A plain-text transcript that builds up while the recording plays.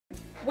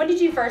When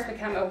did you first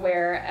become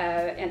aware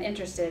of and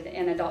interested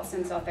in adult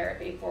stem cell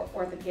therapy for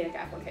orthopedic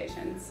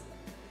applications?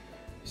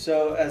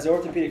 So as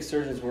orthopedic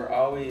surgeons, we're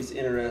always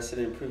interested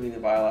in improving the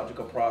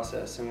biological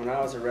process. And when I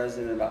was a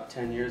resident about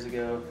 10 years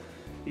ago,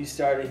 you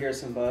started to hear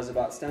some buzz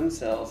about stem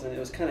cells, and it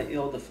was kind of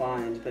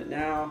ill-defined. But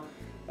now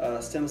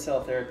stem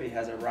cell therapy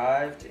has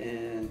arrived,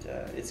 and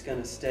it's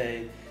going to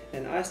stay.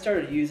 And I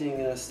started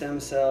using stem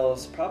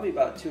cells probably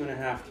about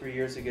 2.5, 3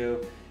 years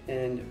ago,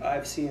 and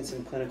I've seen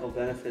some clinical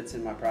benefits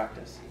in my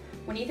practice.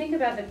 When you think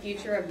about the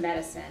future of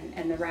medicine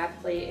and the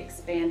rapidly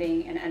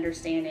expanding and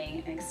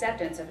understanding and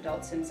acceptance of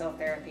adult stem cell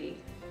therapy,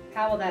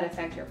 how will that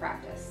affect your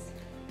practice?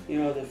 You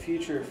know, the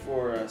future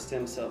for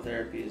stem cell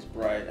therapy is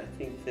bright. I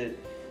think that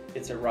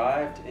it's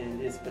arrived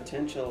and its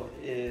potential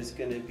is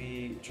going to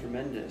be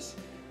tremendous.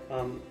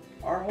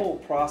 Our whole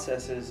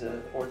process as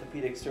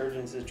orthopedic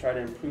surgeons is try to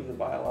improve the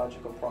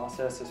biological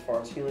process as far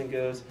as healing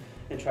goes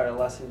and try to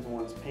lessen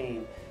one's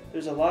pain.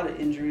 There's a lot of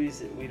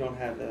injuries that we don't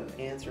have the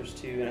answers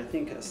to, and I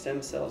think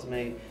stem cells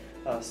may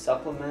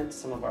supplement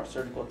some of our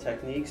surgical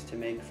techniques to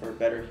make for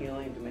better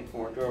healing, to make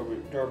more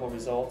durable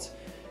results.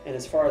 And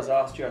as far as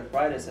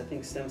osteoarthritis, I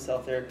think stem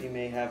cell therapy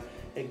may have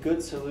a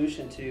good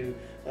solution to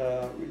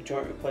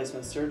joint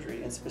replacement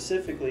surgery, and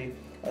specifically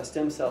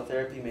stem cell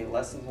therapy may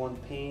lessen one's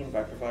pain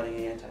by providing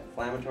an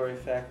anti-inflammatory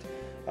effect,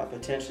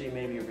 potentially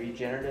maybe a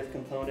regenerative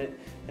component.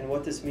 And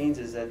what this means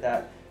is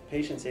that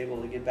patient's able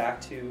to get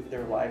back to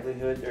their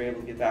livelihood, they're able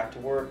to get back to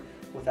work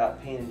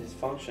without pain and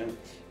dysfunction.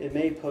 It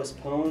may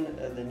postpone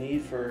the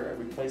need for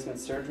replacement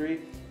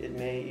surgery. It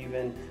may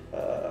even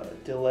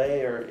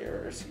delay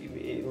or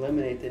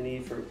eliminate the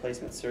need for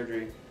replacement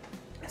surgery.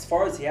 As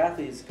far as the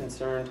athlete is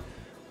concerned,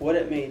 what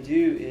it may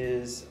do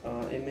is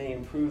it may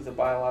improve the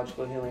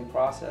biological healing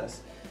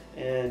process.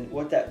 And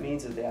what that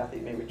means is the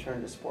athlete may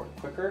return to sport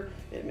quicker.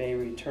 It may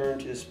return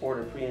to the sport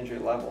at pre-injury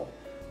level.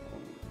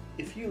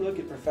 If you look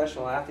at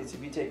professional athletes,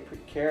 if you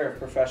take care of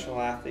professional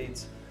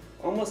athletes,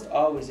 almost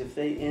always if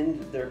they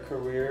end their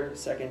career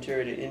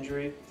secondary to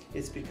injury,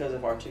 it's because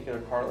of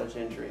articular cartilage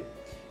injury.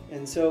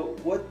 And so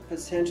what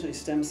potentially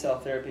stem cell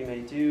therapy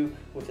may do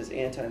with its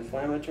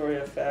anti-inflammatory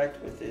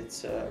effect, with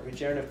its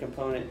regenerative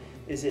component,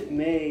 is it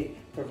may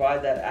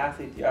provide that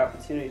athlete the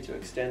opportunity to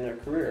extend their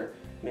career,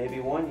 maybe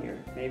 1 year,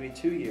 maybe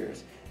 2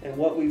 years. And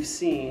what we've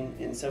seen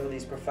in some of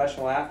these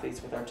professional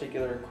athletes with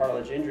articular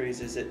cartilage injuries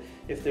is that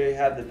if they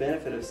have the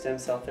benefit of stem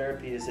cell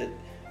therapy, is that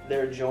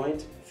their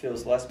joint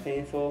feels less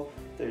painful,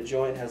 their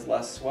joint has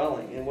less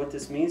swelling. And what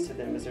this means to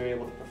them is they're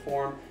able to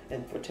perform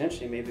and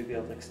potentially maybe be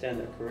able to extend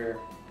their career.